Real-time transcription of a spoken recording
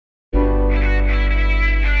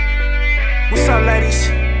What's up, ladies?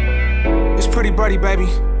 It's Pretty Byrdie, baby.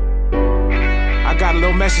 I got a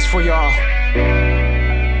little message for y'all.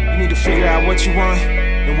 You need to figure out what you want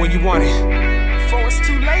and when you want it before it's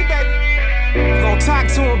too late, baby. You gon' talk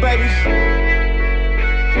to him, baby.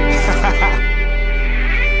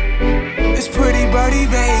 It's Pretty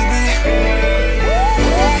Byrdie, baby.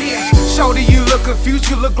 Shorty, you look confused,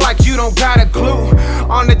 you look like you don't got a clue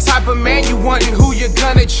on the type of man you want and who you're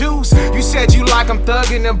gonna choose. You said you like them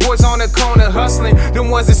thuggin', them boys on the corner hustling, them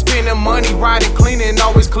ones that spending money, riding, cleaning,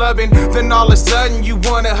 always clubbing. Then all of a sudden you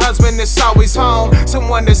want a husband that's always home,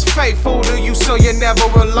 someone that's faithful to you so you're never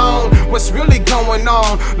alone. What's really going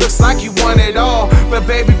on? Looks like you want it all, but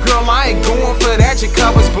baby girl, I ain't going for that, your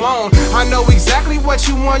cover's blown. I know exactly what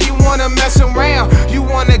you wanna mess around. You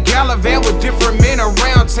wanna gallivant with different men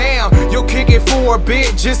around town. You'll kick it for a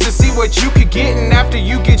bit just to see what you could get, and after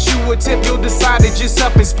you get you a tip, you'll decide to just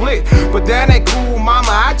up and split. But that ain't cool, mama,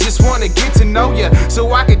 I just wanna get to know ya,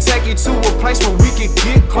 so I can take you to a place where we could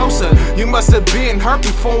get closer. You must have been hurt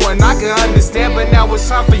before and I can understand, but now it's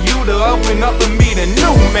time for you to open up and meet a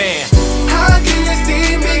new man. How can you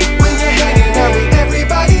see me when you're hanging out with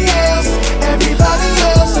everybody else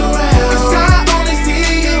around? 'Cause I only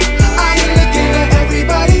see you, I ain't looking at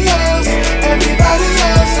everybody else around.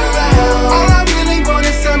 All I really want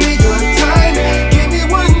is some of your time. Give me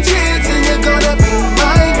one chance and you're gonna be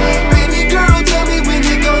mine. Baby girl, tell me when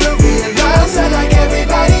you're gonna realize I like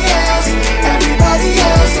everybody else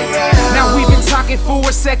around. Now we've been talking for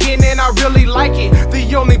a second and I really like it.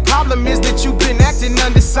 The only problem is that you've been acting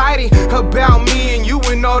undecided about me and you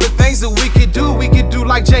and all the things that we could do. We could do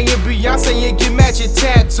like Jay and Beyonce and get matching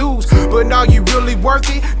tattoos. But are you really worth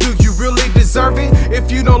it? Do you really deserve it?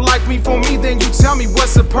 If you don't like me for me, then you tell me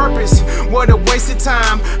what's the purpose. What a waste of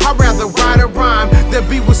time. I'd rather write a rhyme than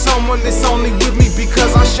be with someone that's only with me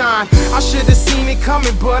because I shine. I should have seen it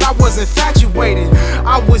coming, but I was infatuated.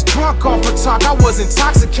 I was drunk off of talk, I was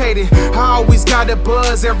intoxicated. I always got a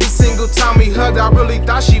buzz every single time we hugged. I really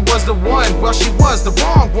thought she was the one, well she was the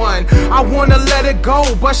wrong one. I wanna let her go,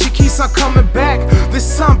 but she keeps on coming back. There's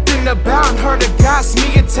something about her that got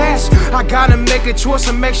me attached. I gotta make a choice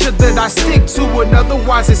and make sure that I stick to it,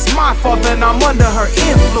 otherwise it's my fault that I'm under her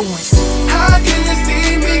influence. How can you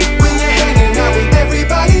see me when you're hanging out with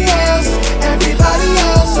everybody else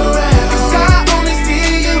around? 'Cause I only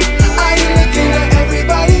see you, I ain't looking at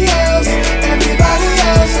everybody else around.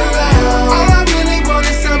 All I really want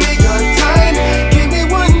is some of your time. Give me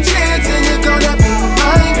one chance and you're gonna be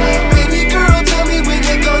mine. Baby girl, tell me when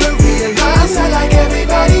you're gonna realize I like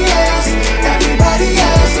everybody else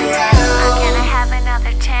around. Can I have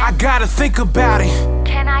another chance? I gotta think about it.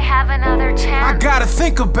 Can I have another chance? I gotta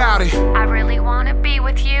think about it. I really wanna be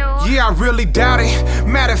with you. Yeah, I really doubt it.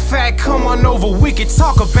 Matter of fact, come on over, we can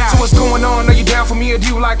talk about it. So what's going on? Are you down for me or do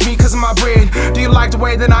you like me cause of my bread? Do you like the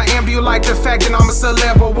way that I am? Do you like the fact that I'm a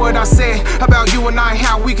celeb? Or what I said about you and I,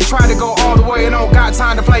 how we can try to go all the way. I don't got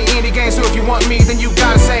time to play any games, so if you want me, then you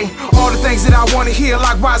gotta say all the things that I wanna hear.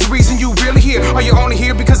 Like, why's the reason you really here? Are you only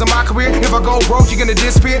here because of my career? If I go broke, you're gonna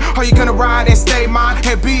disappear? Are you gonna ride and stay mine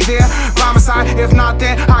and be there by my side? If not,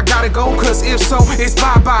 then I gotta go, cause if so, it's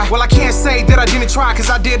bye-bye. Well, I can't say that I didn't try, cause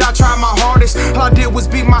I did, I tried my hardest. All I did was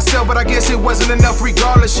be myself, but I guess it wasn't enough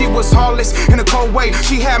regardless. She was heartless in a cold way,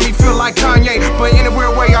 she had me feel like Kanye, but in a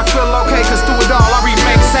weird way I feel okay, cause through it all I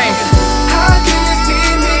remain the same. How can you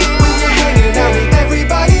see me when you're hanging out with